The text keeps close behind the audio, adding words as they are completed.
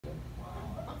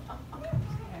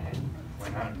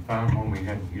found one we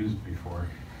hadn't used before.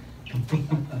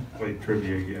 Play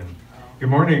trivia again. Good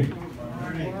morning. Good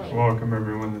morning. Welcome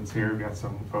everyone that's here. We've got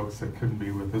some folks that couldn't be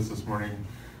with us this morning,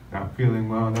 not feeling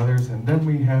well, and others. And then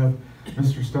we have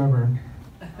Mr. Stubborn,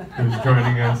 who's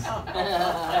joining us.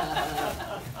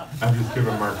 I'm just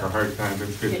giving Mark a hard time.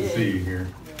 It's good to see you here.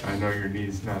 I know your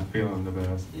knee's not feeling the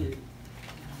best.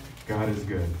 God is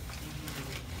good.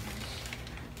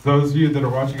 Those of you that are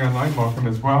watching online, welcome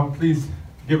as well. Please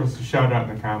give us a shout out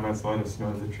in the comments. Let us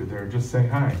know that you're there. Just say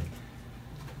hi.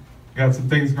 Got some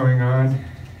things going on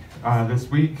this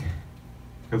week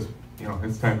because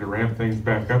it's time to ramp things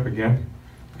back up again.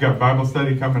 We've got Bible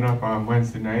study coming up on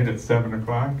Wednesday night at 7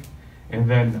 o'clock. And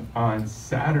then on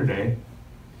Saturday,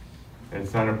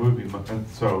 it's not a movie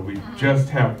month, so we just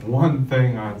have one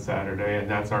thing on Saturday, and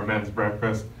that's our men's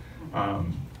breakfast.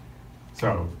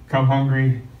 So come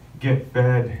hungry, get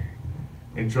fed,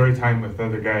 enjoy time with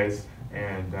other guys,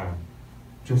 and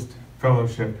just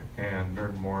fellowship and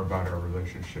learn more about our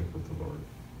relationship with the Lord.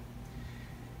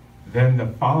 Then the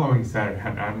following Saturday,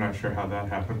 I'm not sure how that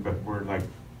happened, but we're like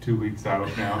 2 weeks out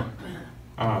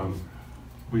now.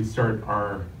 We start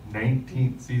our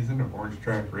 19th season of Orange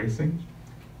Track Racing.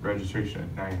 Registration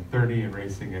at 9:30 and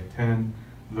racing at 10.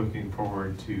 Looking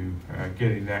forward to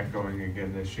getting that going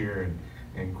again this year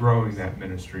and growing that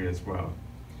ministry as well.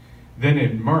 Then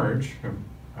in March,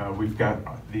 we've got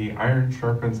the Iron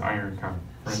Sharpens Iron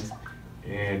Conference.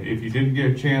 And if you didn't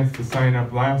get a chance to sign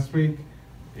up last week,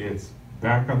 it's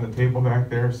back on the table back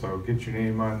there, so get your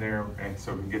name on there and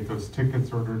so we can get those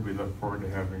tickets ordered. We look forward to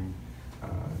having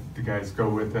the guys go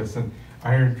with us. And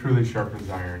iron truly sharpens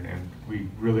iron, and we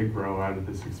really grow out of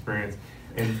this experience.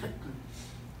 And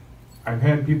I've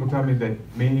had people tell me that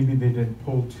maybe they didn't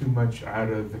pull too much out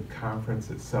of the conference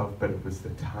itself, but it was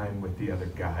the time with the other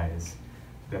guys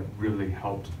that really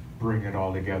helped bring it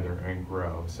all together and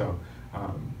grow. So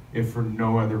if for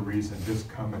no other reason, just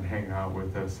come and hang out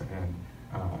with us and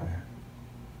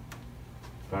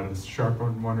let us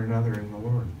sharpen one another in the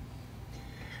Lord.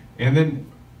 And then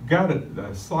got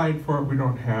a slide for it. We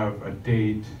don't have a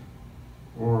date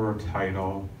or a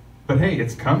title, but hey,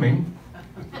 it's coming.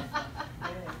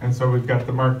 And so we've got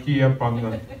the marquee up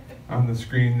on the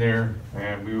screen there,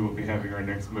 and we will be having our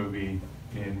next movie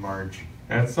in March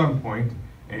at some point.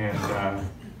 And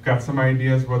got some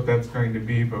ideas what that's going to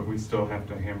be, but we still have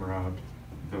to hammer out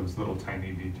those little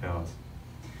tiny details.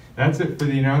 That's it for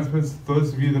the announcements.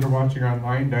 Those of you that are watching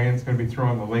online, Diane's going to be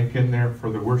throwing the link in there for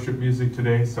the worship music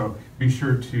today, so be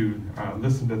sure to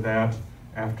listen to that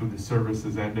after the service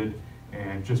is ended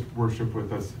and just worship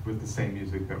with us with the same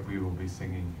music that we will be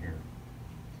singing here.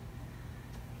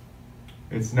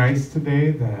 It's nice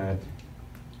today that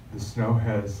the snow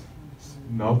has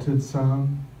melted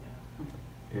some.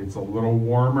 It's a little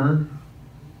warmer.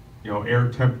 Air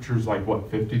temperature's like,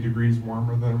 50 degrees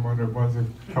warmer than what it was a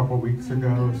couple weeks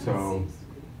ago. So,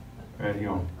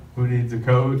 who needs a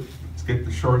coat? Let's get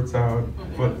the shorts out,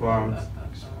 flip-flops.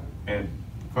 And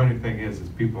funny thing is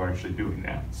people are actually doing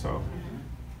that. So,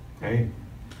 hey,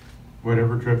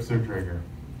 whatever trips their trigger.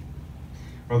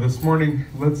 Well, this morning,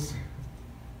 let's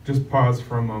just pause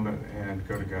for a moment and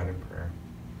go to God in prayer.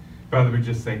 Father, we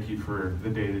just thank you for the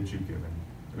day that you've given.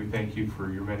 We thank you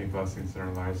for your many blessings in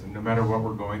our lives. And no matter what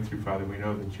we're going through, Father, we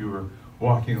know that you are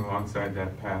walking alongside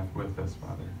that path with us,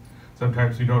 Father.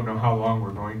 Sometimes we don't know how long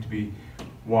we're going to be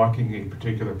walking a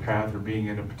particular path or being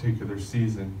in a particular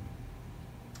season,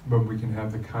 but we can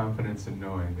have the confidence in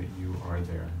knowing that you are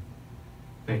there.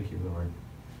 Thank you, Lord.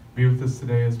 Be with us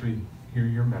today as we hear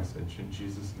your message. In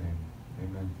Jesus' name,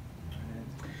 amen.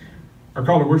 Our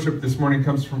call to worship this morning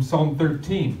comes from Psalm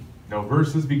 13. No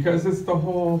verses because it's the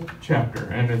whole chapter,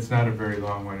 and it's not a very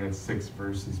long one. It's 6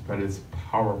 verses, but it's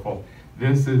powerful.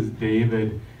 This is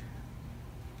David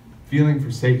feeling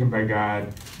forsaken by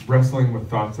God, wrestling with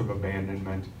thoughts of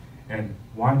abandonment, and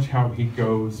watch how he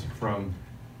goes from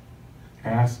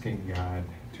asking God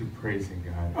to praising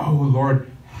God. Oh, Lord,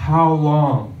 how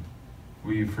long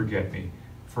will you forget me?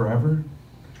 Forever?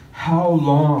 How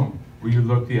long will you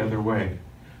look the other way?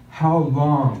 How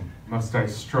long must I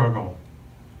struggle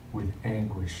with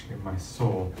anguish in my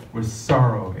soul, with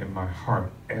sorrow in my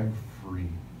heart every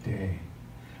day?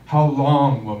 How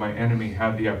long will my enemy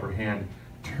have the upper hand?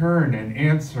 Turn and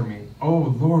answer me, O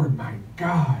Lord my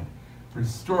God.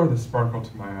 Restore the sparkle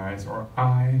to my eyes, or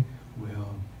I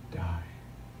will die.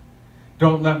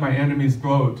 Don't let my enemies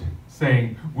gloat,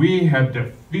 saying, we have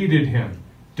defeated him.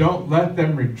 Don't let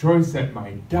them rejoice at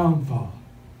my downfall.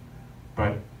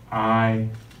 But I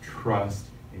trust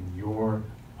in your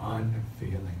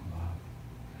unfailing love.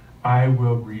 I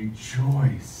will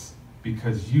rejoice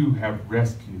because you have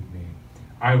rescued me.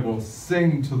 I will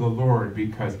sing to the Lord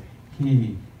because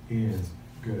he is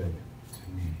good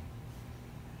to me.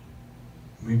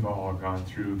 We've all gone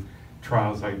through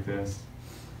trials like this.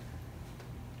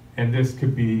 And this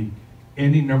could be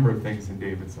any number of things in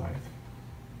David's life.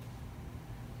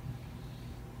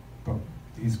 But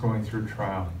he's going through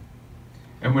trial.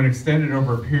 And when extended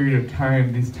over a period of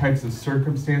time, these types of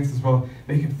circumstances, well,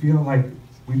 they can feel like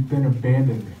we've been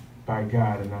abandoned by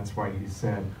God. And that's why he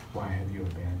said, why have you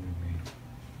abandoned me?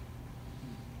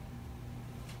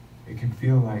 It can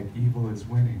feel like evil is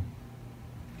winning.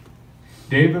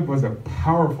 David was a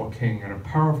powerful king and a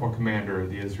powerful commander of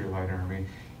the Israelite army.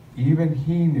 Even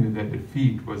he knew that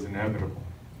defeat was inevitable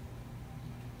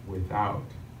without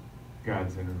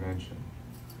God's intervention.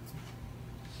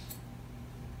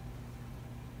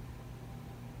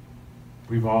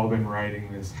 We've all been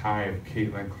riding this high of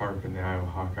Caitlin Clark and the Iowa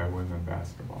Hawkeye women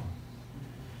basketball.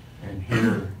 And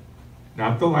here,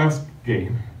 not the last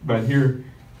game, but here,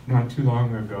 not too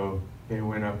long ago, they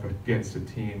went up against a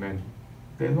team and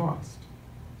they lost.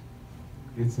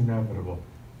 It's inevitable.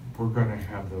 We're going to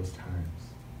have those times.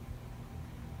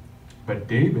 But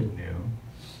David knew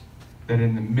that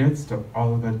in the midst of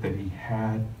all of it, that he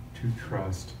had to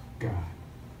trust God.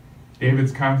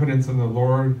 David's confidence in the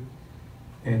Lord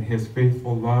and his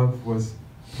faithful love was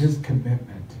his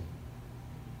commitment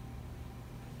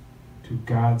to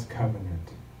God's covenant,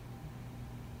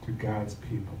 to God's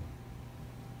people.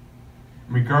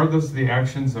 Regardless of the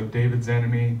actions of David's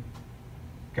enemy,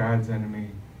 God's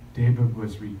enemy, David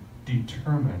was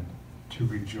determined to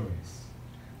rejoice.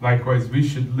 Likewise, we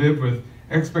should live with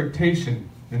expectation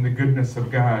in the goodness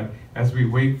of God as we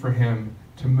wait for him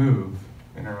to move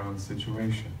in our own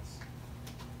situations.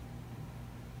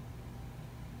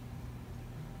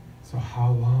 So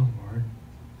how long, Lord?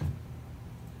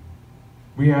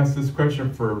 We ask this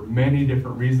question for many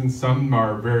different reasons. Some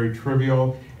are very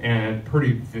trivial and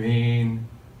pretty vain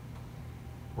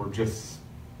or just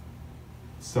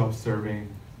self-serving.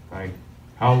 Like,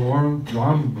 how long,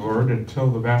 Lord, until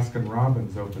the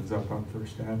Baskin-Robbins opens up on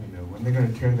First Avenue? When are they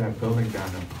going to tear that building down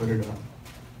and put it up?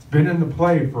 It's been in the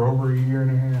play for over a year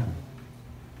and a half.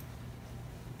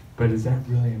 But is that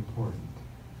really important?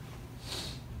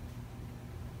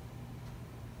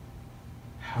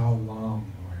 How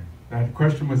long, Lord? That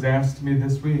question was asked to me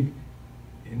this week,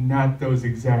 in not those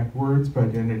exact words,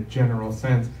 but in a general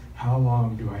sense. How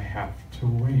long do I have to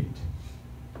wait?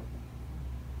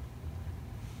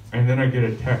 And then I get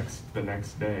a text the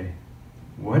next day.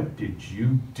 What did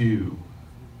you do?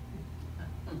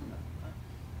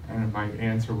 And my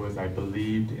answer was, I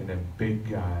believed in a big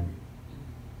God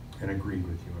and agreed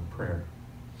with you in prayer.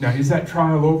 Now, is that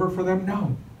trial over for them?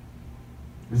 No.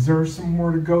 Is there some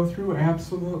more to go through?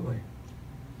 Absolutely.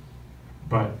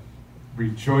 But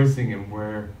rejoicing in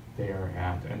where they are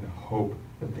at and the hope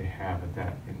that they have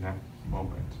in that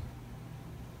moment.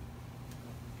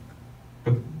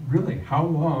 But really, how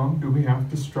long do we have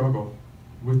to struggle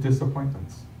with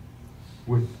disappointments,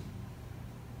 with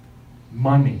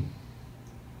money,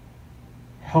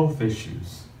 health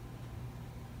issues?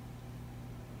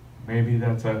 Maybe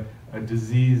that's a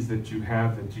disease that you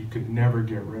have that you could never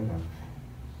get rid of.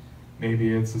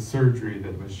 Maybe it's a surgery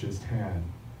that was just had.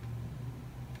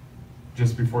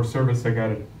 Just before service, I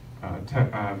got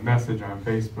a message on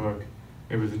Facebook.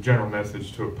 It was a general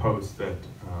message to a post that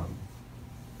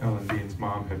Ellen Bean's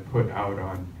mom had put out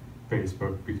on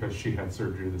Facebook because she had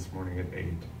surgery this morning at 8.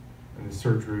 And the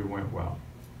surgery went well.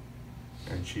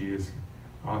 And she is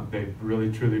they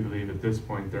really truly believe at this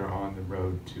point they're on the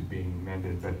road to being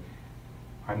mended. But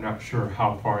I'm not sure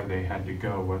how far they had to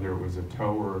go, whether it was a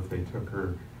toe or if they took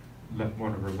her,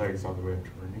 one of her legs all the way up to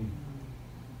her knee.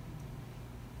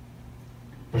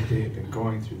 But they had been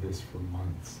going through this for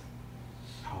months.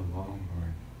 How long,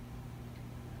 Lord?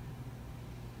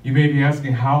 You may be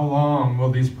asking, how long will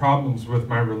these problems with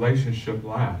my relationship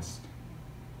last?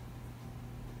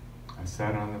 I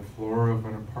sat on the floor of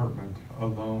an apartment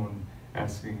alone,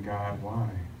 asking God why.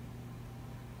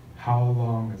 How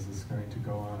long is this going to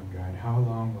go on, God? How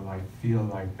long will I feel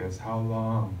like this? How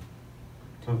long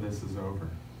till this is over?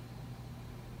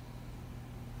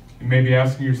 You may be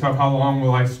asking yourself, how long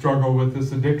will I struggle with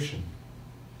this addiction?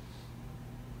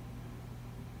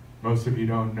 Most of you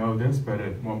don't know this, but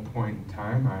at one point in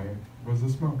time, I was a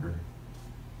smoker.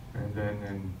 And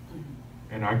then,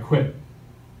 and I quit.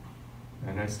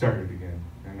 And I started again.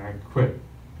 And I quit.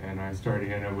 And I started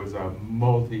again. It was a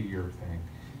multi-year thing.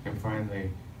 And finally,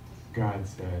 God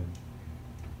said,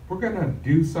 we're going to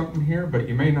do something here, but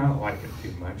you may not like it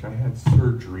too much. I had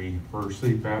surgery for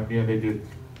sleep apnea. They did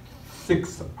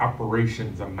 6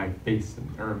 operations on my face,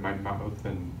 or my mouth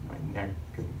and my neck.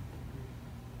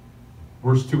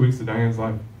 Worst 2 weeks of Diane's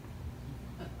life.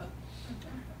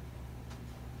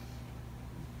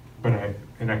 But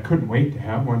I couldn't wait to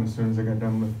have one as soon as I got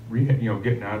done with rehab,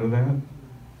 getting out of that.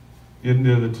 Getting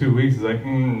to the 2 weeks, it's like,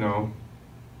 no.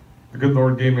 The good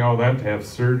Lord gave me all that to have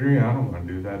surgery. I don't want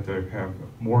to do that, to have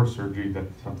more surgery.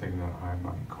 That's something that I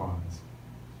might cause.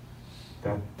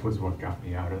 That was what got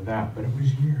me out of that, but it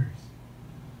was years.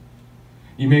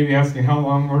 You may be asking, how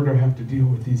long, Lord, do I have to deal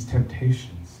with these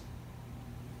temptations?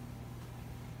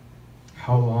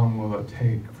 How long will it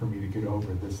take for me to get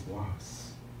over this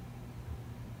loss?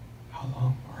 How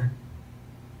long, Lord?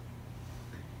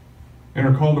 In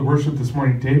our call to worship this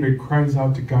morning, David cries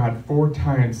out to God 4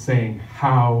 times saying,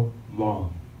 how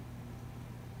long?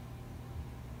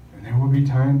 And there will be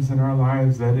times in our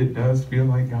lives that it does feel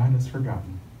like God has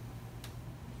forgotten.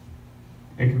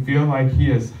 It can feel like he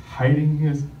is hiding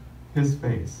his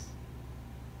face,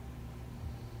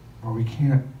 or we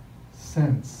can't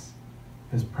sense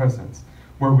his presence,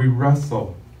 where we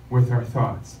wrestle with our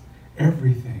thoughts.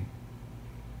 Everything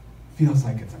feels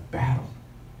like it's a battle.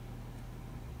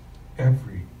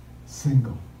 Every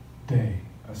single day,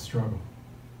 a struggle.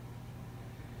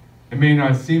 It may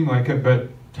not seem like it, but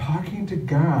talking to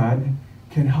God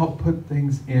can help put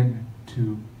things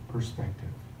into perspective.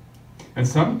 And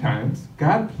sometimes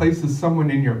God places someone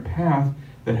in your path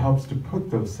that helps to put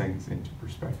those things into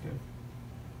perspective.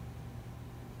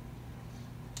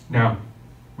 Now,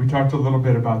 we talked a little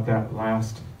bit about that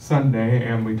last Sunday,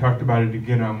 and we talked about it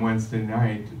again on Wednesday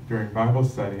night during Bible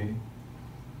study.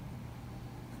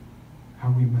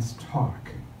 How we must talk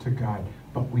to God,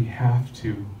 but we have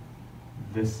to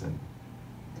listen.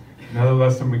 Another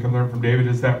lesson we can learn from David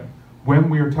is that when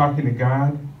we are talking to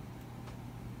God,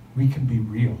 we can be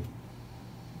real.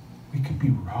 We can be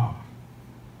raw.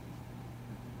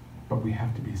 But we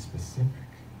have to be specific.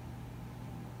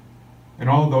 And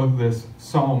although this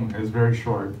psalm is very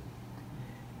short,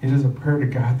 it is a prayer to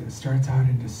God that starts out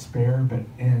in despair but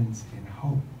ends in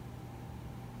hope.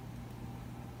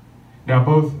 Now,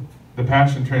 both the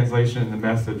Passion Translation and the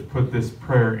Message put this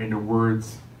prayer into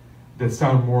words that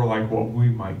sound more like what we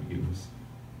might use.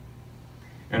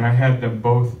 And I had them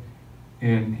both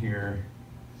in here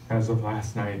as of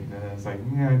last night, and I was like,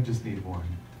 I just need one.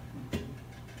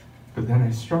 But then I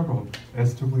struggled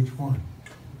as to which one.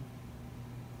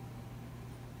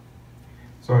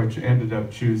 So I ended up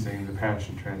choosing the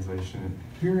Passion Translation. And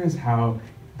here is how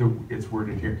it's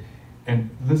worded here. And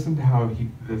listen to how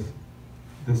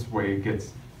this way it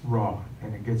gets raw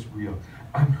and it gets real.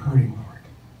 I'm hurting, Lord.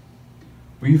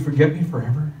 Will you forget me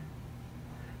forever?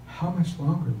 How much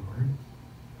longer, Lord?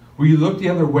 Will you look the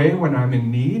other way when I'm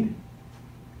in need?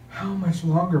 How much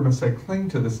longer must I cling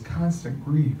to this constant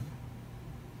grief?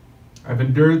 I've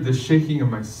endured the shaking of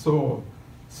my soul,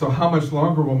 so how much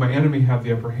longer will my enemy have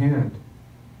the upper hand?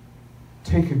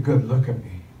 Take a good look at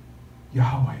me,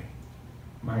 Yahweh,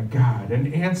 my God,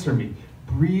 and answer me.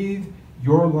 Breathe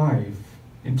your life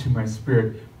into my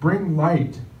spirit. Bring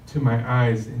light to my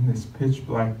eyes in this pitch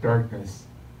black darkness,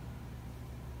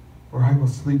 or I will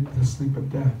sleep the sleep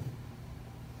of death.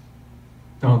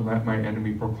 Don't let my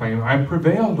enemy proclaim, I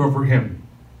prevailed over him.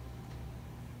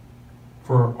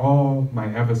 For all my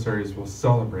adversaries will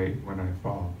celebrate when I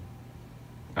fall.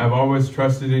 I've always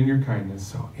trusted in your kindness,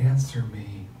 so answer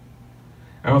me.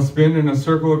 I will spin in a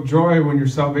circle of joy when your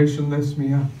salvation lifts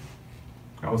me up.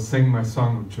 I will sing my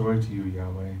song of joy to you,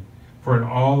 Yahweh. For in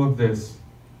all of this,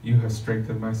 you have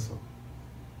strengthened my soul.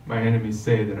 My enemies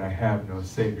say that I have no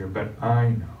Savior, but I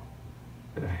know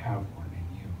that I have one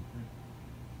in you.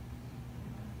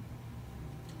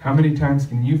 How many times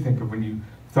can you think of when you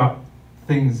thought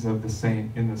things in the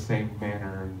same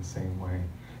manner, in the same way?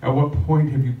 At what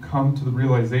point have you come to the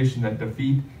realization that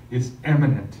defeat is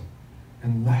imminent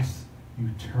unless you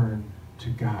turn to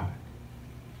God?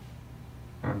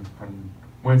 On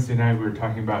Wednesday night we were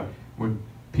talking about when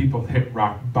people hit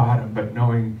rock bottom, but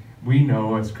we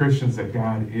know as Christians that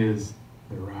God is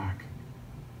the rock.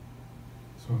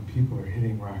 So when people are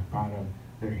hitting rock bottom,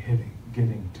 they're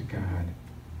getting to God,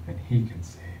 and he can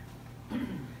save.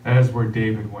 That is where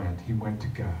David went. He went to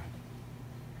God.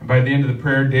 And by the end of the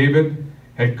prayer, David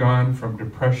had gone from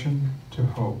depression to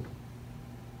hope.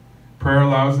 Prayer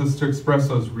allows us to express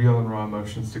those real and raw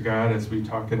emotions to God as we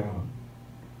talk it out.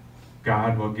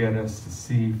 God will get us to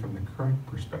see from the correct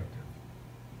perspective,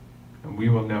 and we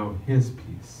will know his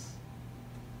peace.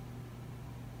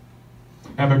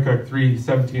 Habakkuk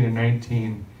 3:17 and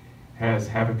 19 has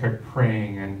Habakkuk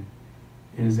praying, and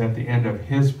it is at the end of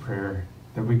his prayer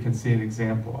that we can see an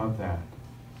example of that.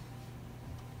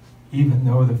 Even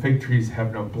though the fig trees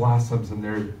have no blossoms and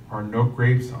there are no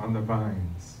grapes on the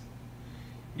vines,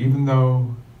 even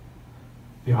though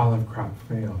the olive crop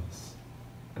fails,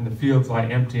 and the fields lie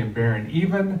empty and barren.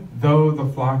 Even though the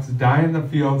flocks die in the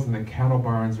fields and the cattle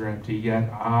barns are empty,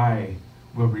 yet I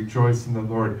will rejoice in the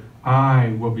Lord.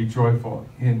 I will be joyful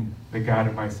in the God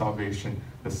of my salvation.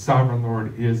 The sovereign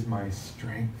Lord is my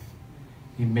strength.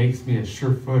 He makes me as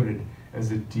sure-footed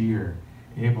as a deer,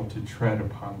 able to tread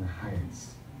upon the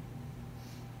heights.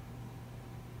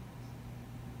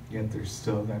 Yet there's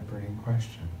still that burning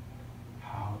question.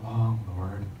 How long,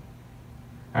 Lord?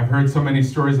 I've heard so many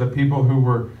stories of people who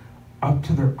were up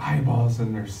to their eyeballs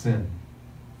in their sin.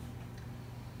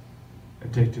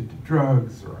 Addicted to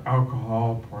drugs or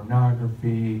alcohol,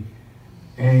 pornography,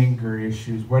 anger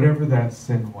issues, whatever that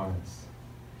sin was.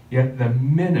 Yet the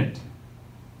minute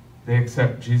they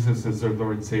accept Jesus as their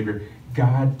Lord and Savior,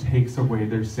 God takes away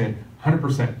their sin.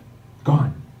 100%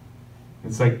 gone.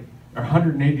 It's like a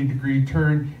 180-degree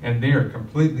turn, and they are a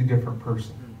completely different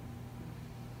person.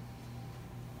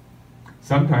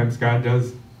 Sometimes God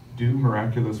does do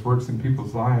miraculous works in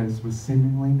people's lives with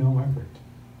seemingly no effort.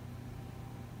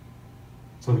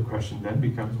 So the question then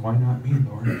becomes, why not me,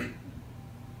 Lord?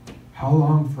 How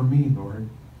long for me, Lord?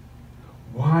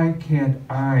 Why can't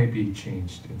I be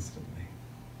changed instantly?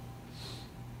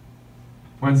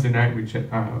 Wednesday night we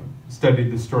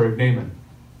studied the story of Naaman.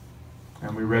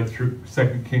 And we read through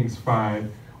 2 Kings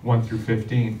 5, 1 through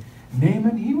 15.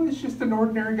 Naaman, he was just an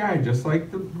ordinary guy, just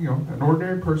like an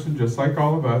ordinary person, just like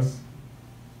all of us.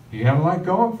 He had a lot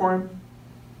going for him.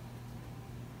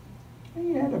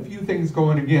 He had a few things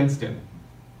going against him.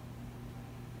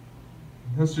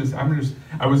 I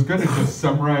was going to just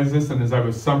summarize this, and as I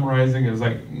was summarizing, I was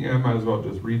like, I might as well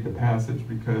just read the passage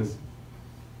because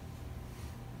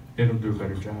it'll do a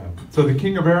better job. So the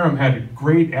king of Aram had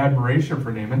great admiration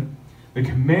for Naaman, the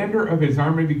commander of his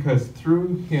army, because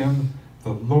through him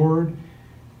the Lord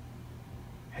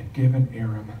had given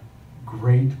Aram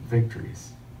great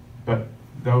victories. But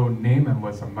though Naaman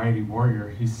was a mighty warrior,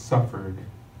 he suffered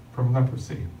from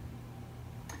leprosy.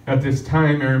 At this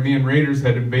time, Aramean raiders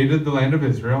had invaded the land of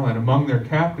Israel, and among their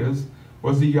captives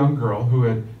was a young girl who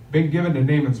had been given to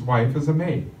Naaman's wife as a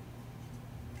maid.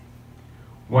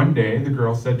 One day, the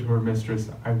girl said to her mistress,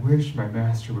 "I wish my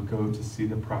master would go to see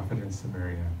the prophet in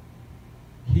Samaria.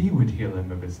 He would heal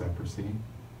him of his leprosy."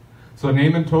 So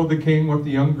Naaman told the king what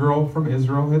the young girl from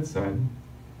Israel had said.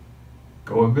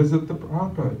 "Go and visit the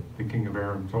prophet," the king of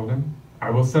Aram told him. "I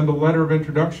will send a letter of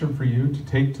introduction for you to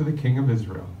take to the king of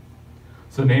Israel."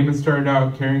 So Naaman started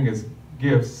out carrying as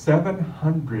gifts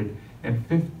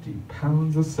 750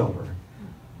 pounds of silver,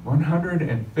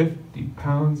 150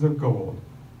 pounds of gold,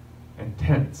 and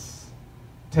 10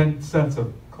 sets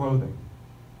of clothing.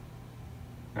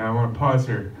 Now I want to pause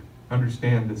here.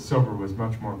 Understand that silver was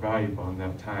much more valuable in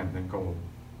that time than gold.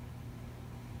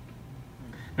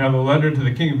 Now the letter to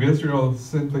the king of Israel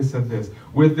simply said this: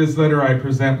 "With this letter I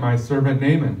present my servant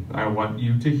Naaman. I want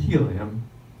you to heal him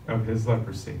of his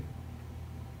leprosy."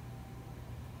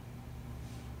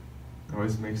 It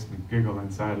always makes me giggle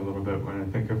inside a little bit when I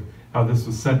think of how this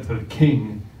was sent to the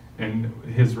king and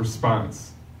his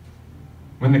response.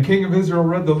 When the king of Israel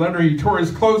read the letter, he tore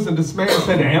his clothes in dismay and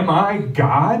said, "Am I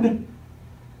God,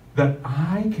 that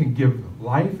I can give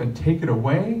life and take it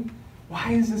away?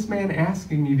 Why is this man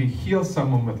asking me to heal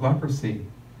someone with leprosy?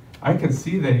 I can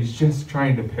see that he's just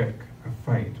trying to pick a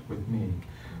fight with me."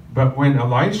 But when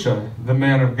Elisha, the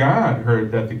man of God,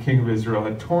 heard that the king of Israel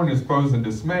had torn his clothes in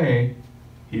dismay,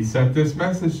 he sent this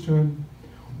message to him: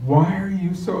 "Why are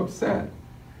you so upset?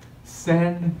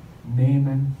 Send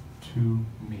Naaman to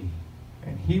me,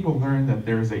 and he will learn that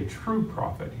there is a true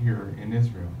prophet here in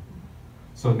Israel."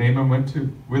 So Naaman went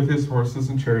with his horses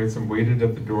and chariots and waited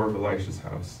at the door of Elisha's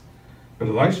house. But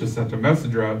Elisha sent a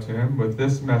messenger out to him with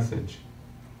this message: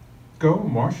 "Go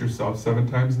and wash yourself 7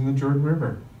 times in the Jordan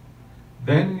River.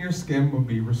 Then your skin will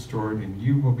be restored and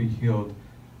you will be healed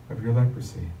of your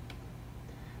leprosy."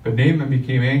 But Naaman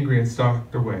became angry and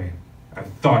stalked away. "I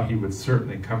thought he would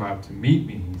certainly come out to meet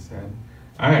me," he said.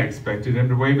 "I expected him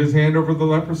to wave his hand over the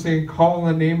leprosy and call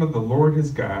on the name of the Lord his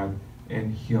God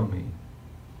and heal me.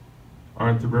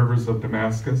 Aren't the rivers of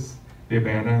Damascus, the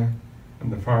Abana,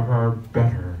 and the Pharpar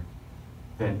better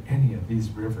than any of these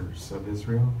rivers of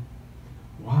Israel?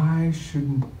 Why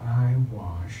shouldn't I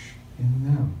wash in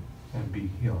them and be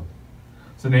healed?"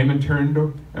 So Naaman turned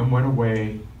and went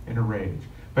away in a rage.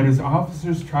 But his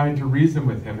officers tried to reason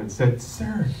with him and said,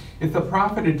 "Sir, if the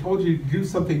prophet had told you to do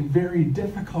something very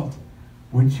difficult,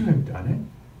 wouldn't you have done it?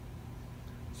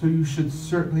 So you should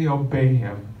certainly obey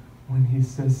him when he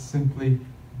says simply,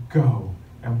 'Go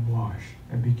and wash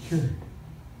and be cured.'"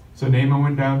 So Naaman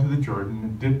went down to the Jordan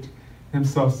and dipped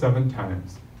himself 7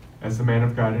 times. as the man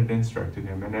of God had instructed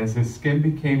him. And as his skin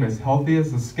became as healthy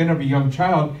as the skin of a young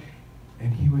child,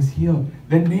 and he was healed.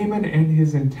 Then Naaman and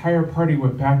his entire party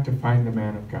went back to find the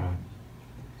man of God.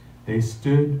 They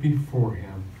stood before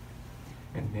him,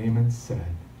 and Naaman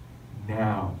said,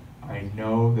 "Now I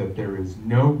know that there is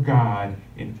no God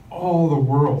in all the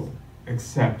world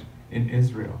except in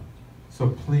Israel. So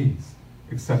please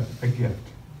accept a gift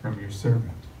from your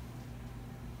servant."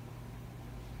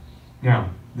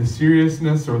 Now, the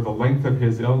seriousness or the length of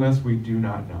his illness we do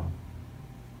not know.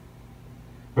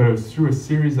 But it was through a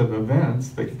series of events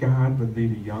that God would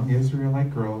lead a young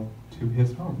Israelite girl to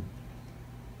his home.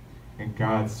 And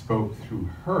God spoke through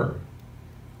her,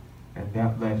 and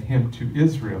that led him to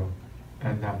Israel,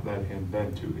 and that led him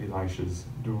then to Elisha's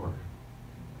door.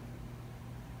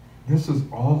 This is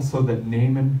all so that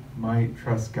Naaman might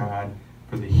trust God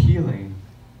for the healing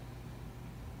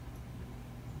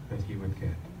that he would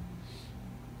get.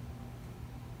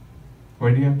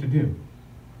 What do you have to do?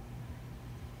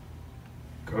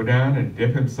 Go down and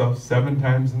dip himself 7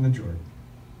 times in the Jordan.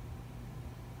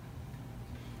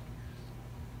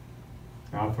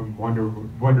 I often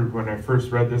wondered when I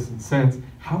first read this, and since,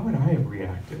 how would I have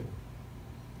reacted?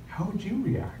 How would you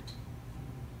react?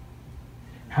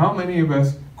 How many of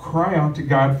us cry out to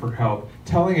God for help,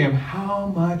 telling him how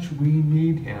much we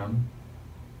need him,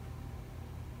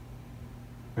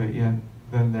 but yet,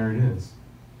 then there it is,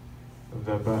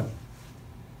 the but.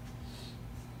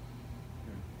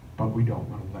 But we don't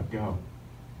want to let go.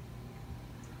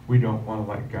 We don't want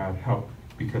to let God help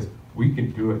because we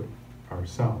can do it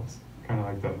ourselves. Kind of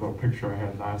like that little picture I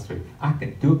had last week. I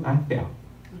can do it myself.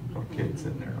 Little kids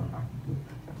in there. I can do it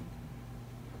myself.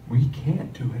 We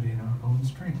can't do it in our own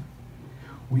strength.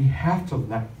 We have to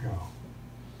let go.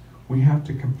 We have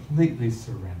to completely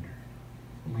surrender.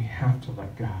 And we have to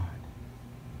let God.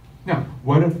 Now,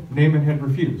 what if Naaman had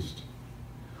refused?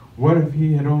 What if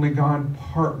he had only gone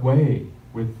part way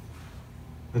with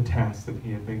the task that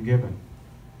he had been given?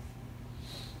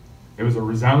 It was a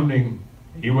resounding,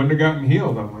 he wouldn't have gotten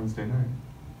healed on Wednesday night.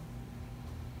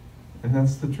 And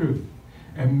that's the truth.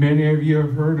 And many of you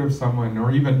have heard of someone,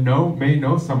 or even may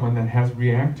know someone that has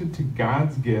reacted to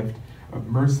God's gift of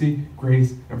mercy,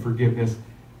 grace, and forgiveness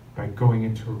by going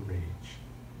into a rage.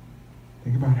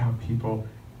 Think about how people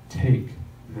take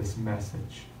this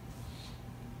message.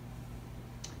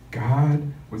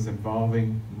 God was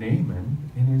involving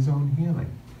Naaman in his own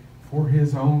healing for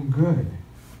his own good,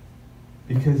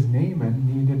 because Naaman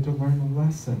needed to learn a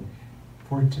lesson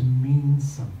for it to mean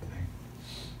something.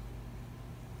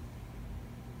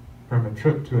 From a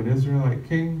trip to an Israelite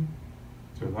king,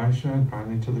 to Elisha, and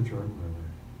finally to the Jordan River.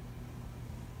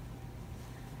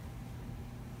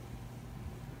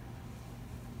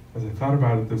 As I thought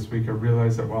about it this week, I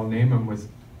realized that while Naaman was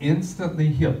instantly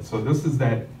healed, so this is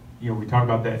that, we talk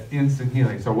about that instant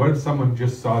healing. So what if someone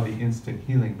just saw the instant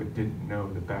healing but didn't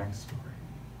know the backstory?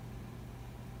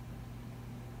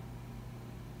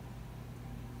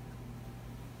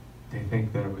 They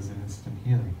think that it was an instant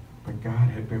healing. But God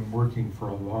had been working for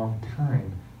a long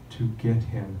time to get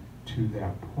him to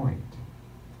that point.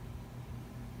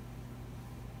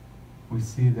 We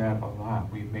see that a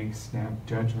lot. We make snap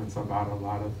judgments about a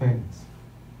lot of things.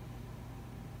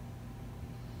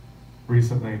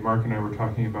 Recently, Mark and I were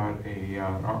talking about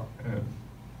a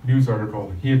news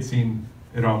article. He had seen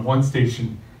it on one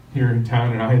station here in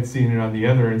town, and I had seen it on the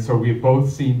other. And so we had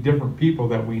both seen different people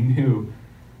that we knew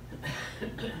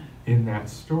in that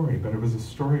story. But it was a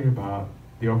story about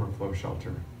the overflow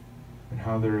shelter and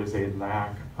how there is a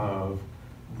lack of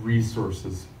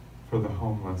resources for the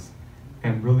homeless.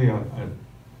 And really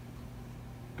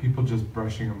people just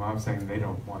brushing them off, saying they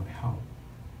don't want help.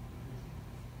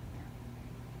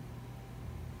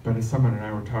 But as someone and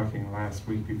I were talking last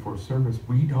week before service,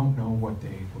 we don't know what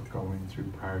they were going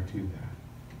through prior to that.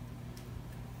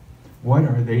 What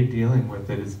are they dealing with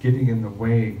that is getting in the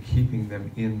way and keeping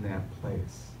them in that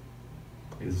place?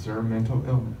 Is there a mental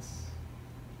illness?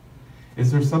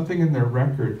 Is there something in their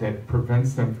record that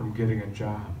prevents them from getting a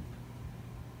job?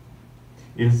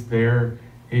 Is there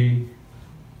a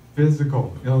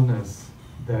physical illness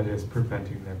that is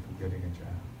preventing them from getting a job?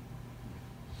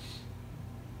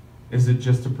 Is it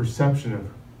just a perception of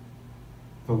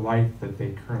the life that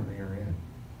they currently are in?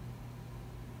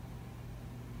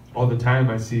 All the time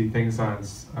I see things on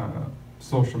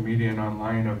social media and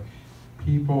online of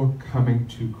people coming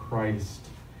to Christ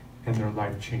and their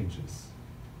life changes.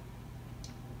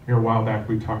 Here a while back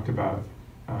we talked about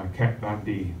Kat Von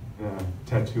D, the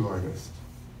tattoo artist.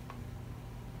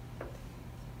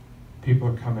 People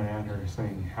are coming at her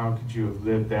saying, how could you have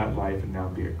lived that life and now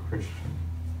be a Christian?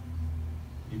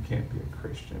 You can't be a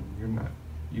Christian. You're not.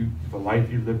 the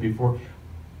life you lived before.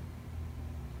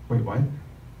 Wait, what?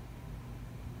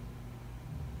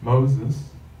 Moses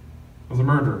was a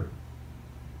murderer.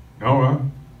 Noah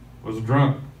was a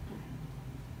drunk.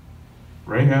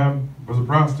 Rahab was a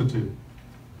prostitute.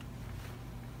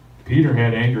 Peter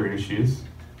had anger issues.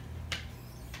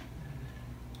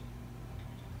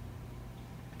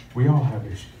 We all have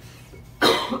issues.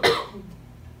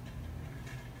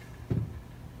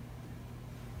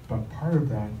 But part of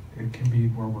that, it can be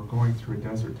where we're going through a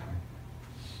desert time.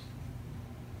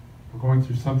 We're going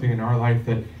through something in our life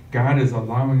that God is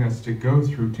allowing us to go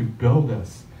through to build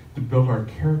us, to build our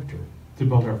character, to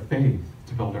build our faith,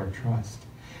 to build our trust.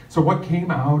 So what came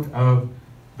out of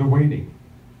the waiting,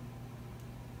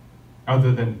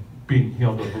 other than being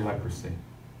healed of the leprosy?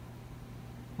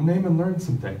 Well, Naaman learned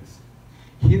some things.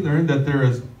 He learned that there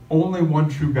is only one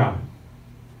true God.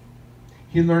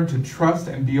 He learned to trust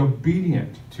and be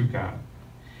obedient to God.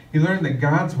 He learned that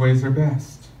God's ways are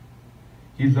best.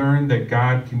 He learned that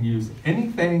God can use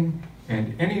anything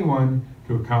and anyone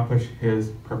to accomplish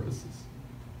his purposes.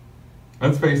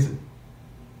 Let's face it,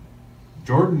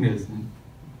 Jordan is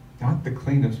not the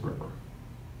cleanest river.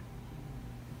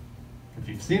 If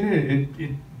you've seen it,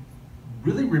 it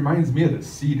really reminds me of the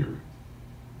Cedar.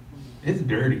 It's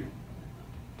dirty.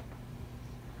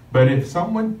 But if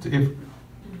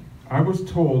I was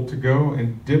told to go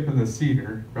and dip in the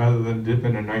Cedar rather than dip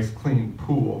in a nice clean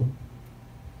pool,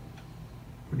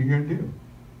 what are you going to do?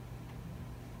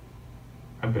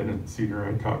 I've been in the Cedar.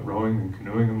 I taught rowing and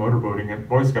canoeing and motorboating at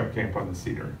Boy Scout camp on the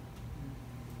Cedar.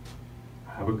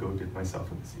 I would go dip myself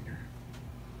in the Cedar.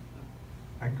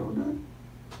 I'd go do it.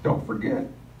 Don't forget,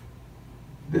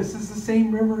 this is the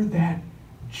same river that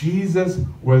Jesus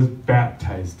was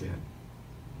baptized in.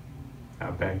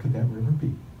 How bad could that river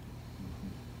be?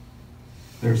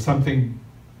 There's something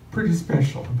pretty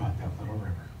special about that little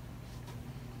river.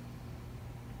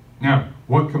 Now,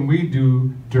 what can we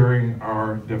do during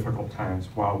our difficult times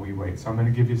while we wait? So I'm going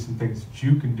to give you some things that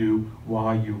you can do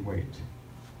while you wait.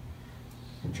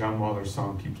 And John Waller's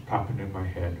song keeps popping in my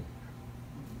head.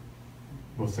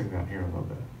 We'll sing that here in a little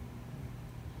bit.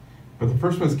 But the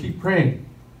first one is keep praying.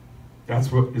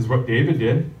 That's what David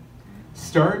did.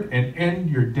 Start and end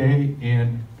your day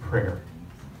in prayer.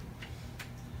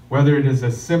 Whether it is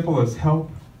as simple as help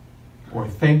or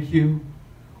thank you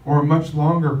or a much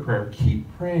longer prayer, keep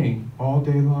praying all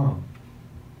day long.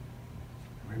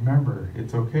 Remember,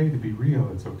 it's okay to be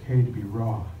real. It's okay to be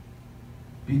raw.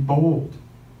 Be bold.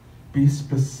 Be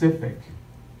specific.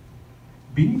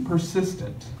 Be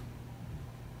persistent.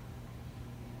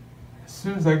 As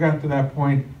soon as I got to that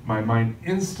point, my mind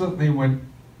instantly went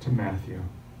to Matthew.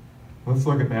 Let's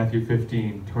look at Matthew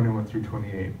 15, 21 through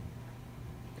 28.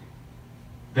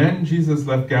 Then Jesus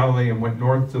left Galilee and went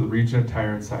north to the region of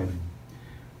Tyre and Sidon.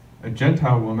 A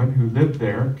Gentile woman who lived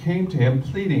there came to him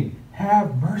pleading,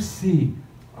 "Have mercy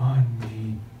on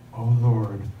me, O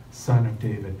Lord, Son of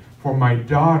David, for my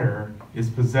daughter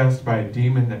is possessed by a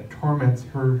demon that torments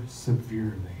her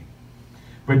severely."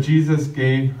 But Jesus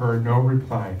gave her no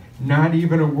reply, not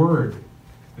even a word.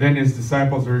 Then his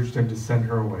disciples urged him to send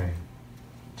her away.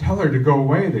 "Tell her to go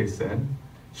away," they said.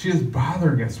 "She is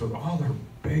bothering us with all her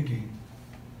begging."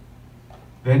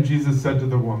 Then Jesus said to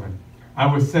the woman, "I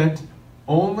was sent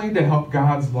only to help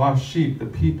God's lost sheep, the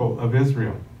people of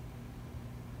Israel."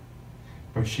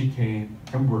 But she came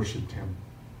and worshipped him,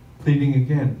 pleading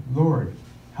again, "Lord,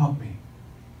 help me."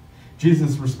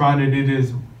 Jesus responded, it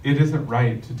isn't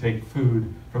right to take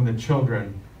food from the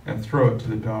children and throw it to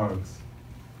the dogs."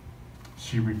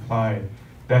 She replied,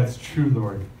 "That's true,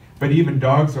 Lord, but even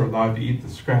dogs are allowed to eat the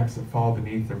scraps that fall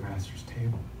beneath their master's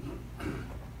table."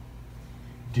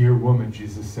 "Dear woman,"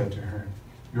 Jesus said to her,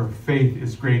 "your faith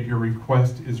is great, your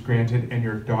request is granted," and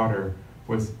her daughter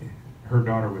was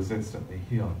instantly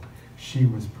healed. She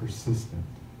was persistent.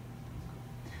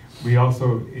 We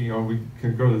also, we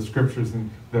can go to the scriptures and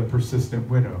the persistent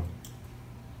widow.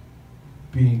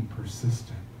 Being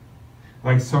persistent.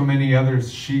 Like so many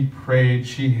others, she prayed,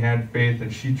 she had faith,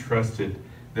 and she trusted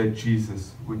that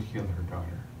Jesus would heal her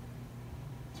daughter.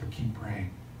 So keep praying.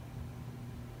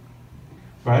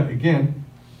 But again,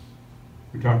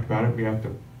 we talked about it, we have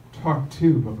to talk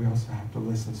too, but we also have to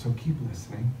listen. So keep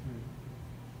listening.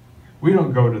 We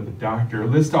don't go to the doctor,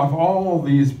 list off all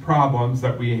these problems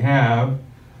that we have,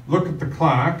 look at the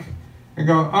clock, and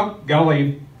go, "Oh, gotta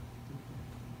leave."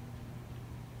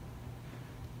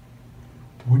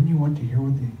 Wouldn't you want to hear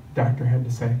what the doctor had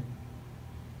to say?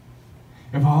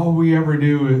 If all we ever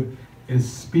do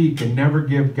is speak and never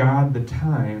give God the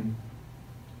time,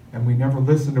 and we never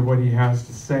listen to what he has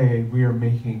to say, we are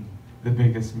making the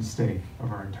biggest mistake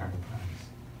of our entire lives.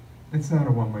 It's not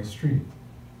a one-way street.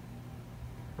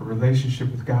 A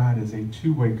relationship with God is a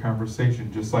two-way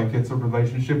conversation, just like it's a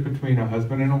relationship between a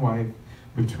husband and a wife,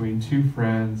 between two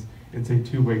friends. It's a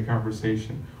two-way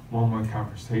conversation. One-way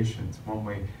conversations,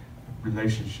 one-way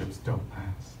relationships don't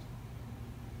last.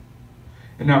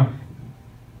 And now,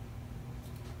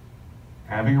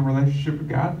 having a relationship with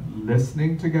God,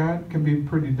 listening to God, can be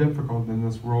pretty difficult in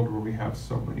this world where we have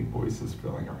so many voices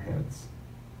filling our heads.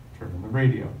 Turn on the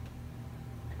radio.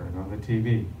 Turn on the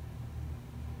TV.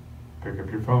 Pick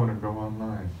up your phone and go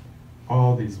online.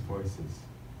 All these voices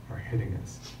are hitting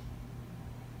us.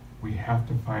 We have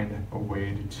to find a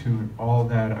way to tune all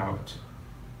that out.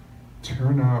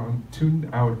 Tune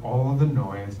out all of the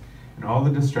noise and all the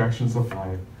distractions of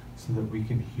life so that we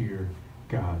can hear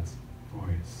God's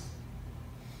voice.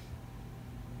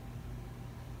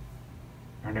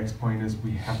 Our next point is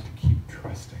we have to keep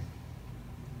trusting.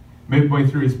 Midway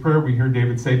through his prayer, we hear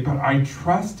David say, "But I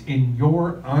trust in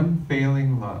your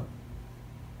unfailing love."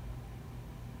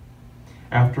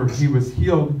 After he was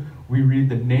healed, we read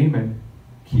that Naaman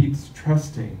keeps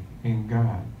trusting in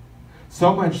God.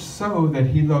 So much so that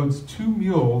he loads 2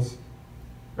 loads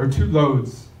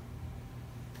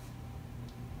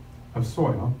of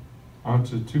soil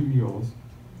onto 2 mules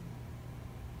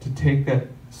to take that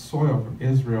soil from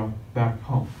Israel back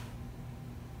home.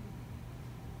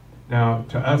 Now,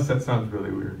 to us, that sounds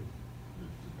really weird.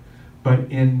 But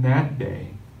in that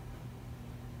day,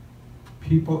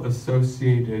 people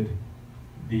associated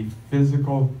the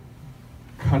physical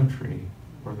country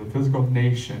or the physical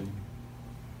nation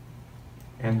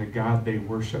and the God they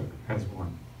worship as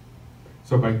one.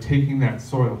 So by taking that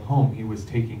soil home, he was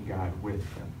taking God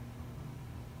with him.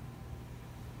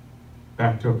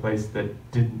 Back to a place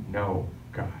that didn't know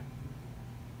God.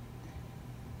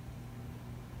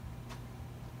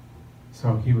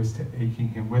 So he was taking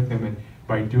him with him, and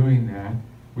by doing that,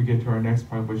 we get to our next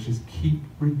point, which is keep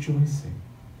rejoicing.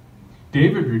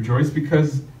 David rejoiced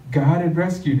because God had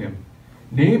rescued him.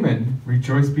 Naaman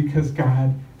rejoiced because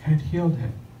God had healed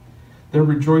him. Their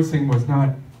rejoicing was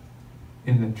not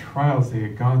in the trials they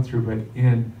had gone through, but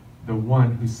in the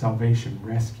one whose salvation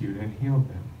rescued and healed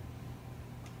them.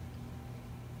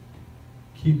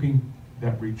 Keeping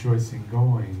that rejoicing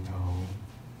going, though,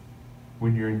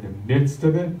 when you're in the midst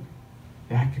of it,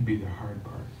 that can be the hard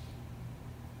part.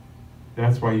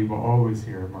 That's why you will always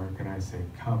hear Mark and I say,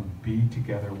 come, be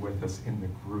together with us in the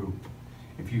group.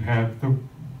 If you have the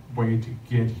way to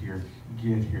get here,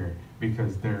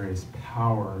 because there is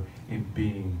power in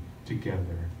being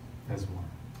together as one.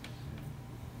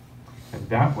 And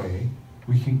that way,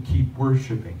 we can keep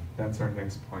worshiping. That's our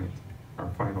next point, our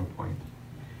final point.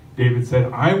 David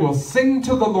said, I will sing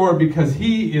to the Lord because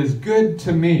he is good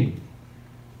to me.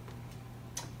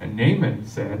 And Naaman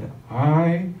said,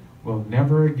 I will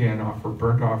never again offer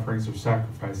burnt offerings or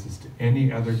sacrifices to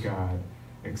any other god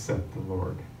except the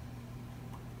Lord.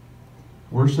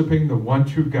 Worshiping the one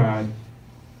true God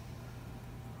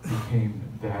became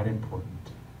that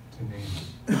important to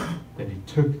Naaman that he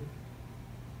took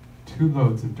 2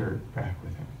 loads of dirt back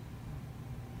with him.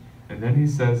 And then he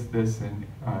says this in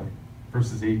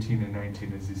verses 18 and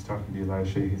 19 as he's talking to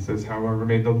Elisha. He says, however,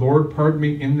 may the Lord pardon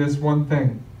me in this one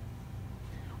thing.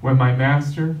 When my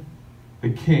master, the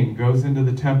king, goes into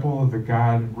the temple of the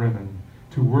god Rimmon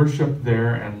to worship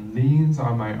there and leans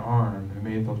on my arm, and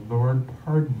may the Lord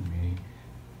pardon me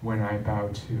when I bow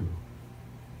to.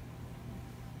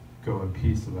 Go in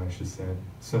peace, Elisha said.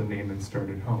 So Naaman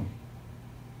started home.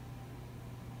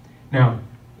 Now,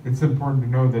 it's important to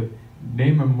know that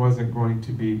Naaman wasn't going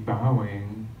to be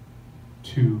bowing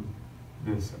to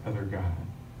this other god.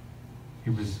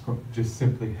 He was just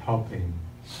simply helping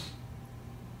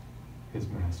his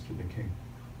master, the king.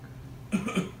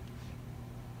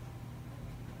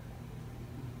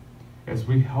 As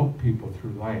we help people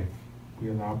through life, we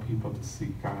allow people to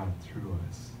see God through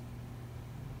us.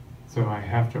 So I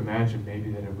have to imagine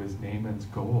maybe that it was Naaman's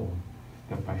goal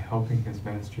that by helping his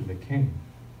master, the king,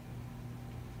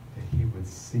 that he would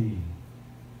see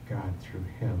God through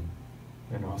him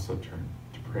and also turn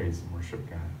to praise and worship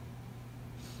God.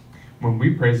 When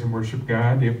we praise and worship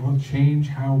God, it will change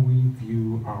how we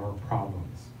view our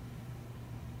problems.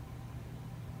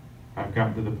 I've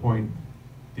gotten to the point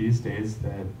these days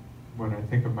that when I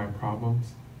think of my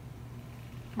problems,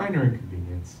 minor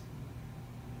inconvenience,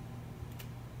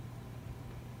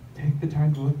 take the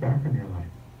time to look back on your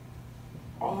life.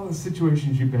 All the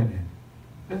situations you've been in.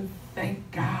 Then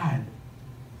thank God.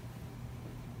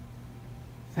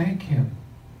 Thank him.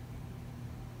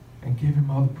 And give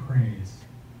him all the praise,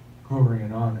 glory,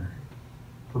 and honor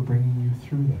for bringing you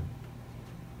through them.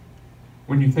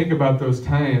 When you think about those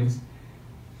times,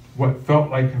 what felt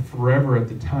like forever at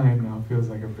the time now feels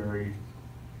like a very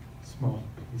small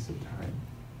piece of time.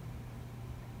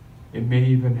 It may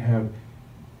even have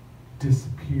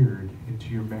disappeared into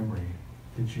your memory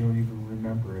that you don't even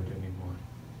remember it anymore.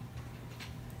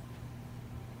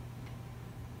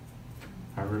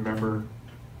 I remember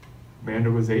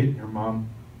Amanda was 8 and her mom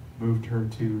moved her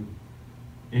to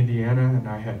Indiana, and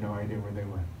I had no idea where they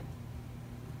went.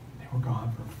 They were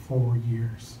gone for 4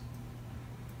 years.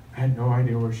 I had no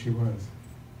idea where she was.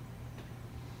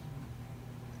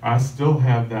 I still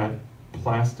have that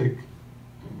plastic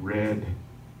red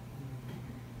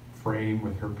frame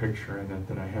with her picture in it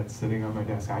that I had sitting on my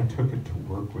desk. I took it to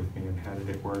work with me and had it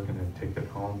at work, and I'd take it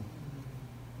home.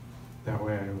 That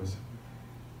way I was,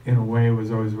 in a way,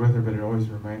 was always with her, but it always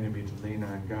reminded me to lean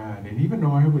on God. And even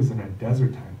though I was in a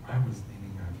desert time, I was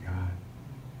leaning on God.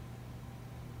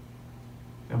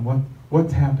 And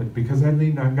what's happened? Because I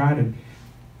leaned on God, and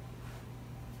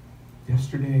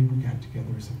yesterday we got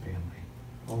together as a family.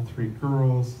 All 3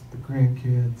 girls, the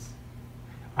grandkids.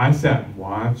 I sat and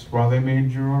watched while they made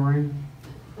jewelry.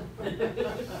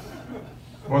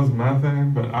 Wasn't my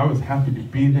thing, but I was happy to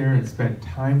be there and spend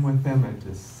time with them and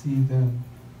to see them.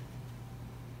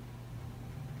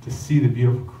 To see the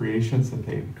beautiful creations that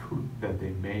they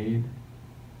made.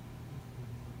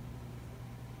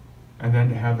 And then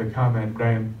to have the comment,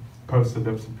 Brian posted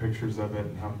up some pictures of it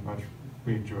and how much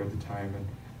we enjoyed the time. And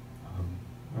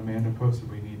Amanda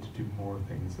posted we need to do more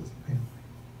things as a family.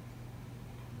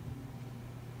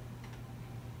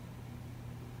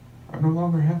 I no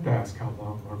longer have to ask how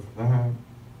long, Lord, for that.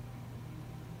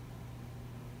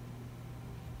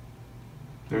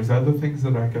 There's other things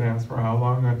that I can ask for. How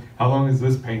long is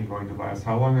this pain going to last?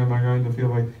 How long am I going to feel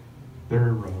like they're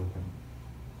irrelevant?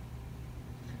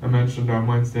 I mentioned on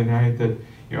Wednesday night that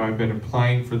I've been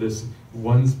applying for this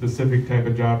one specific type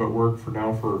of job at work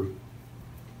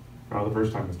the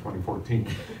first time was 2014,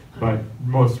 but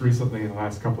most recently in the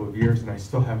last couple of years, and I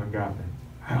still haven't gotten it.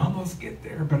 I almost get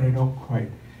there, but I don't quite.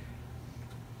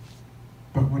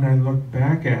 But when I look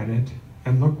back at it,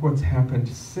 and look what's happened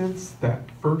since that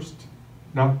first,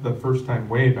 not the first time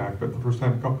way back, but the first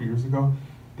time a couple years ago,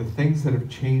 the things that have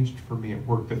changed for me at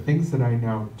work, the things that I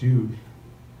now do,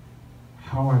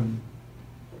 how I'm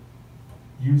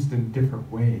used in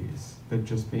different ways than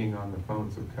just being on the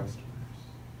phones with customers.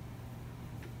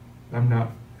 I'm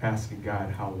not asking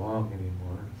God how long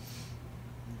anymore.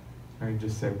 I can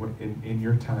just say, in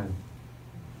your time,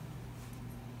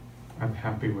 I'm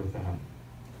happy with that.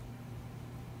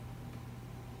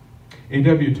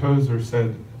 A.W. Tozer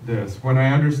said this: when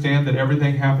I understand that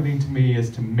everything happening to me is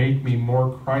to make me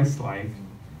more Christ-like,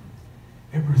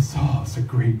 it resolves a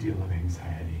great deal of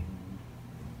anxiety.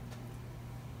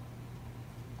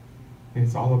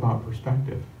 It's all about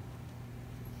perspective.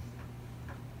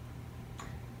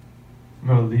 I'm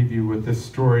going to leave you with this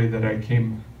story that I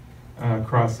came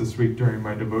across this week during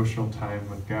my devotional time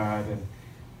with God. And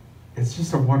it's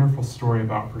just a wonderful story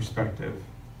about perspective,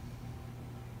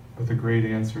 with a great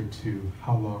answer to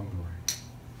how long, Lord.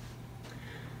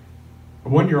 A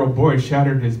 1-year-old boy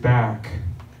shattered his back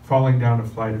falling down a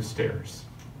flight of stairs.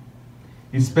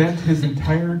 He spent his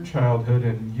entire childhood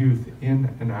and youth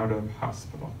in and out of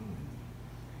hospital.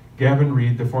 Gavin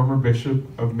Reed, the former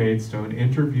bishop of Maidstone,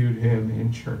 interviewed him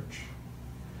in church.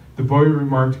 The boy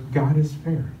remarked, "God is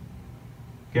fair."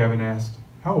 Gavin asked,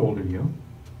 "How old are you?"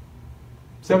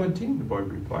 17, the boy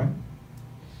replied.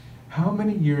 "How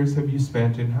many years have you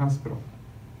spent in hospital?"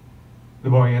 The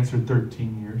boy answered,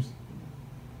 13 years.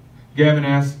 Gavin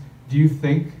asked, "Do you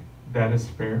think that is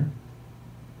fair?"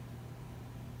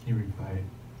 He replied,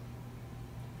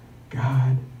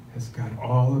 "God has got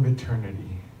all of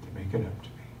eternity to make it up to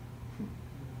me."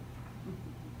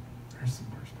 There's some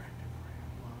perspective for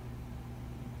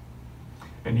you.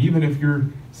 And even if you're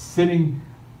sitting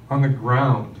on the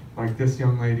ground, like this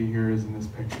young lady here is in this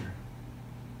picture,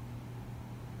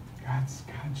 God's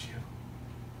got you.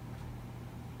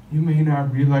 You may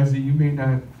not realize it, you may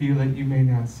not feel it, you may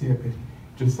not see it, but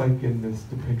just like in this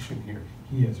depiction here,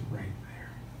 He is right there.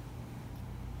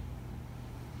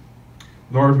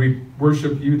 Lord, we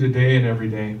worship You today and every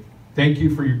day. Thank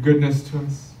You for Your goodness to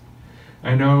us.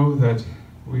 I know that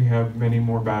we have many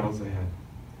more battles ahead,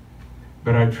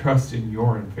 but I trust in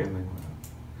Your unfailing love.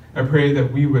 I pray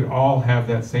that we would all have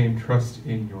that same trust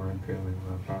in Your unfailing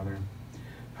love, Father.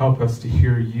 Help us to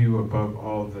hear You above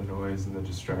all the noise and the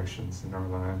distractions in our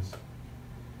lives.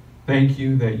 Thank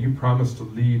You that You promise to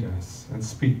lead us and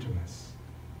speak to us.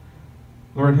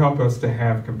 Lord, help us to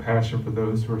have compassion for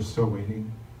those who are still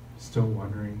waiting, still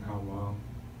wondering how long.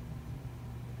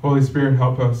 Holy Spirit,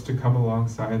 help us to come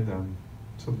alongside them,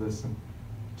 to listen,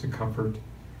 to comfort,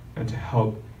 and to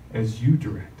help as You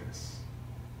direct us.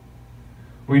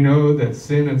 We know that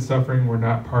sin and suffering were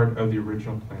not part of the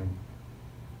original plan.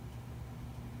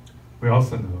 We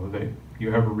also know that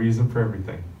you have a reason for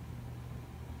everything,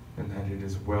 and that it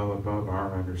is well above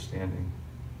our understanding.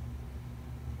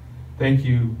 Thank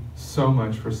you so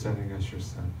much for sending us your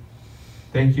Son.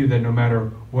 Thank you that no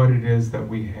matter what it is that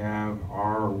we have,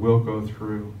 are, or will go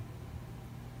through,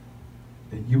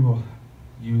 that you will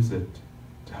use it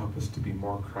to help us to be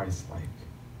more Christ-like.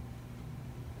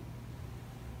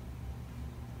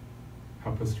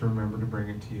 Help us to remember to bring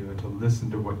it to you and to listen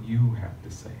to what you have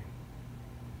to say.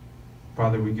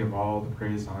 Father, we give all the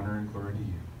praise, honor, and glory to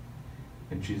you.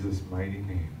 In Jesus' mighty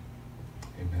name,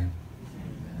 amen.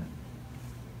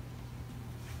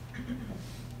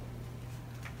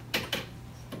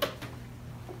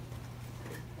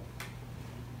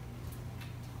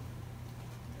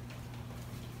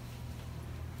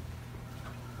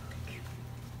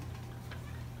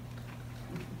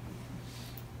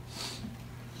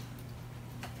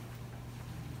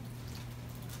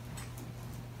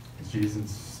 As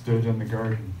Jesus stood in the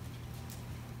garden,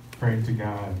 praying to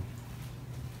God,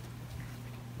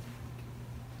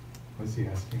 was he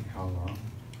asking how long?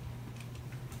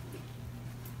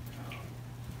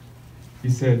 He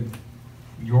said,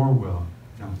 your will,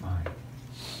 not mine.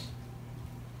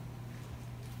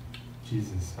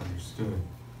 Jesus understood.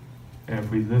 And if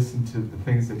we listen to the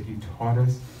things that he taught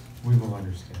us, we will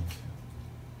understand too.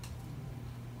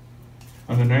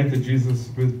 On the night that Jesus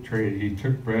was betrayed, he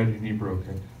took bread and he broke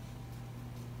it.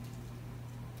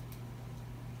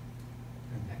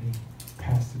 And then he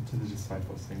passed it to the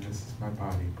disciples, saying, this is my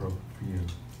body broken for you.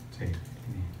 Take and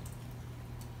eat.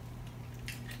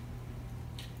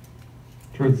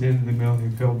 Towards the end of the meal, he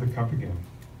filled the cup again,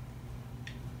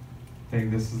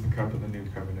 saying, this is the cup of the new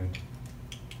covenant.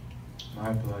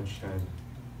 My blood shed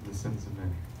for the sins of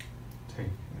many. Take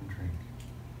and drink.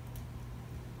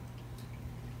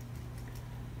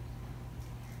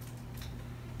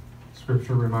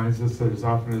 Scripture reminds us that as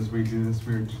often as we do this,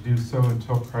 we are to do so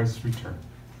until Christ's return.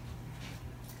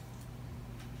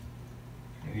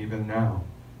 And even now,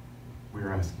 we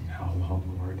are asking, how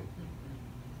long, Lord?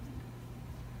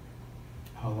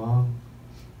 How long?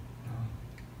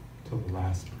 Till the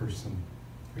last person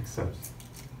accepts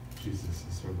Jesus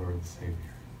as their Lord and Savior.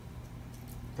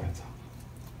 That's how long.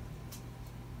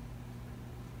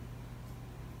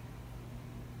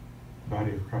 The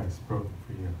body of Christ broken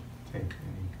for you. Take and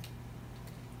eat.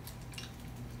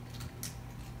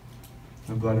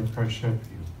 The blood of Christ shed for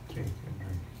you. Take and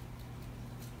drink.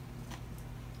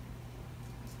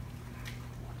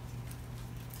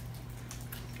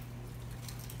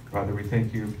 Father, we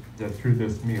thank you that through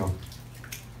this meal,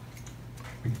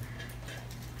 it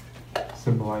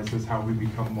symbolizes how we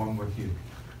become one with you.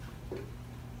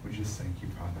 We just thank you,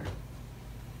 Father.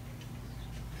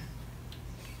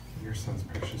 In your Son's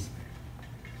precious name.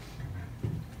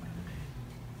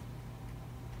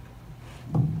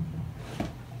 Amen.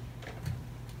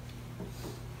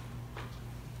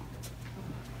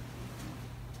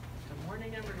 Good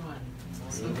morning, everyone.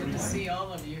 It's so good to see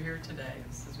all of you here today.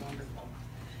 This is wonderful.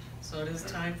 So it is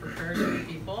time for prayers for the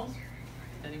people.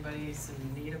 If anybody's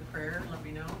in need of prayer, let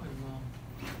me know, and we'll,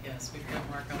 yes, we've got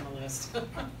Mark on the list.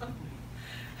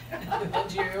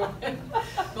 And you.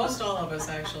 Most all of us,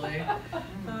 actually.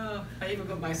 I even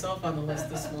put myself on the list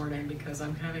this morning because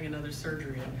I'm having another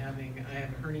surgery. I have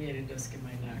a herniated disc in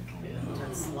my neck, and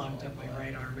it's locked up my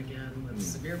right arm again with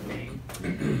severe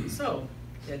pain. So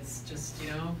it's just,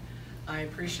 I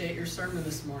appreciate your sermon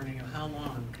this morning of how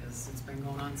long, because it's been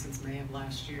going on since May of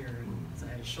last year. And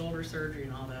I had a shoulder surgery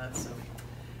and all that. So,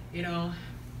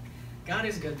 God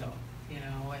is good though,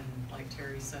 and like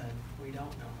Terry said, we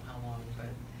don't know how long, but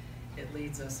it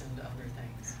leads us into other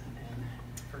things. And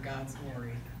for God's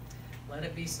glory, let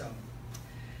it be so.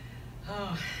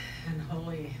 Oh, and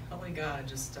holy God,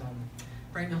 just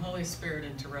bring the Holy Spirit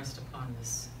in to rest upon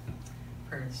this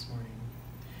prayer this morning.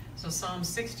 So Psalm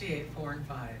 68, 4 and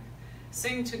 5.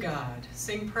 Sing to God,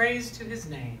 sing praise to his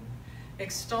name.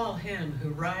 Extol him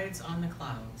who rides on the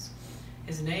clouds.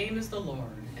 His name is the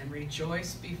Lord, and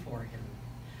rejoice before him.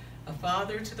 A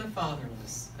father to the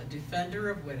fatherless, a defender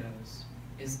of widows,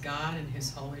 is God in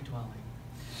his holy dwelling.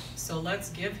 So let's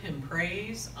give him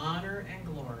praise, honor, and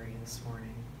glory this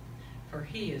morning, for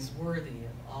he is worthy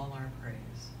of all our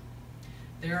praise.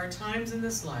 There are times in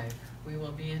this life we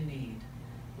will be in need,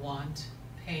 want,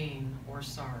 pain, or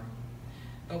sorrow.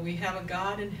 But we have a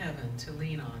God in heaven to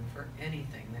lean on for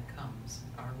anything that comes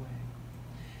our way.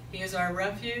 He is our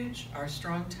refuge, our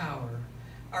strong tower,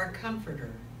 our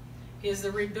comforter. He is the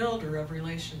rebuilder of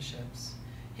relationships.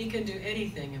 He can do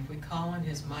anything if we call on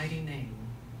his mighty name,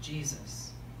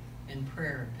 Jesus, in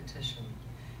prayer and petition.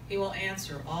 He will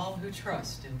answer all who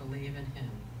trust and believe in him.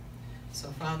 So,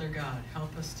 Father God,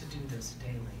 help us to do this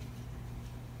daily.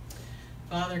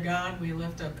 Father God, we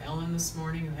lift up Ellen this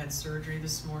morning, who had surgery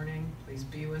this morning. Please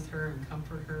be with her and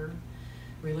comfort her.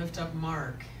 We lift up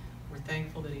Mark. We're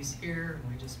thankful that he's here,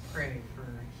 and we just pray for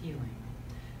healing.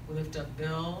 We lift up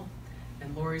Bill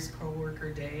and Lori's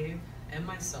co-worker Dave and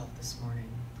myself this morning.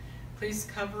 Please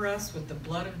cover us with the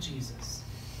blood of Jesus.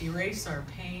 Erase our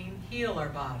pain, heal our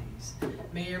bodies.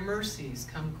 May your mercies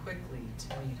come quickly to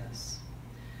meet us.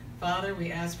 Father,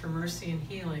 we ask for mercy and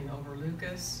healing over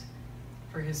Lucas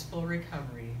for his full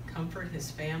recovery. Comfort his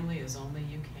family as only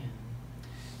you can.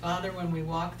 Father, when we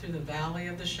walk through the valley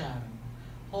of the shadow,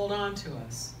 hold on to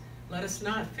us. Let us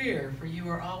not fear, for you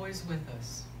are always with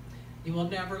us. You will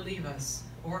never leave us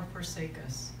or forsake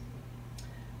us.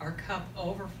 Our cup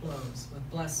overflows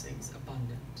with blessings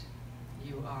abundant.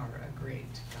 You are a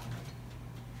great God.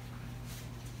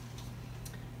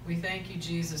 We thank you,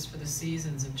 Jesus, for the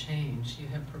seasons of change you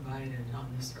have provided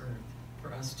on this earth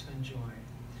for us to enjoy.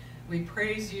 We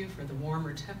praise you for the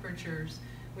warmer temperatures.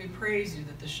 We praise you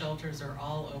that the shelters are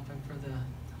all open for the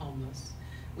homeless.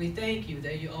 We thank you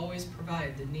that you always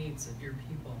provide the needs of your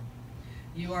people.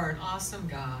 You are an awesome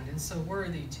God and so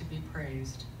worthy to be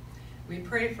praised. We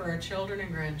pray for our children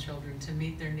and grandchildren to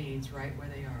meet their needs right where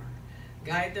they are.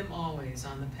 Guide them always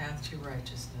on the path to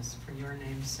righteousness for your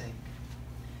name's sake.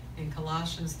 In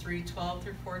Colossians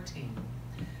 3:12-14,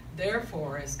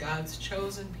 therefore, as God's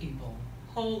chosen people,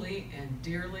 holy and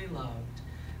dearly loved,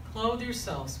 clothe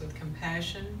yourselves with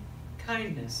compassion,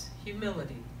 kindness,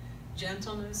 humility,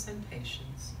 gentleness, and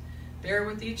patience. Bear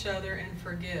with each other and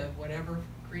forgive whatever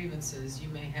grievances you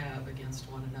may have against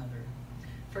one another.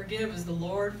 Forgive as the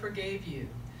Lord forgave you,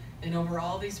 and over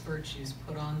all these virtues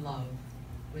put on love,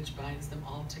 which binds them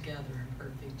all together in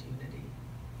perfect unity.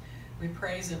 We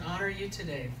praise and honor you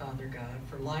today, Father God,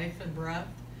 for life and breath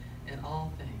and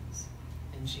all things.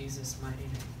 In Jesus' mighty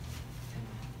name,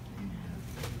 amen.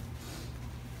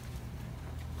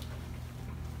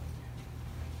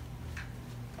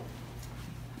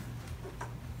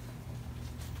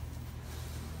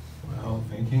 Well,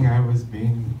 thinking I was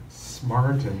being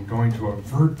smart and going to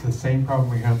avert the same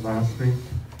problem we had last week,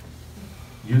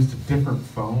 used a different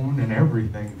phone and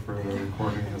everything for the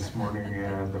recording this morning,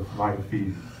 and the live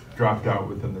feed dropped out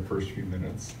within the first few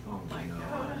minutes. Oh my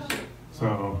gosh.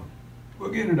 So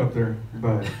we'll get it up there,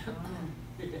 but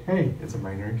hey, it's a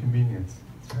minor inconvenience.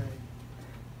 That's right.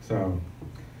 So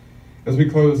as we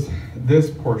close this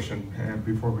portion, and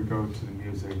before we go to the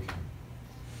music,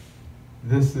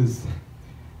 this is,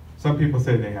 some people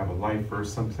say they have a life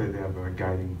verse, some say they have a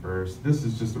guiding verse. This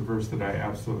is just a verse that I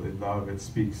absolutely love. It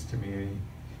speaks to me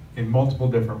in multiple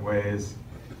different ways.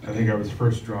 I think I was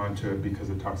first drawn to it because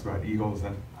it talks about eagles,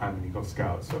 and I'm an Eagle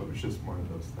Scout, so it was just one of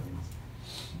those things.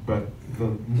 But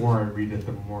the more I read it,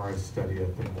 the more I study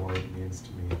it, the more it means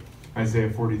to me.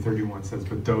 Isaiah 40:31 says,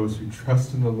 but those who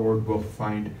trust in the Lord will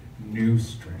find new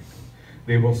strength.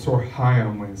 They will soar high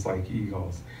on wings like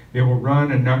eagles. They will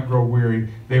run and not grow weary.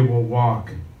 They will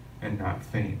walk and not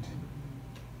faint.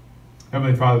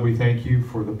 Heavenly Father, we thank you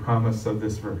for the promise of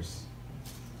this verse.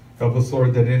 Help us,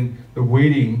 Lord, that in the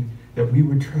waiting, that we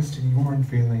would trust in your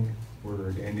unfailing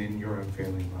word and in your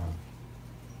unfailing love.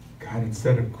 God,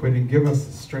 instead of quitting, give us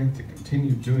the strength to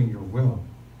continue doing your will.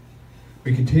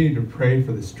 We continue to pray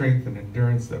for the strength and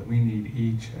endurance that we need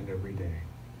each and every day.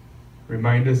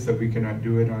 Remind us that we cannot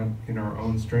do it in our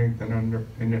own strength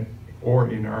or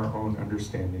in our own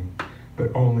understanding,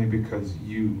 but only because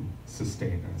you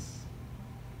sustain us.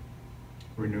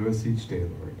 Renew us each day,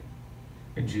 Lord.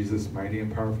 In Jesus' mighty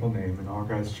and powerful name, and all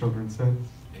God's children said,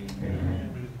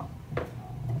 Amen. Amen.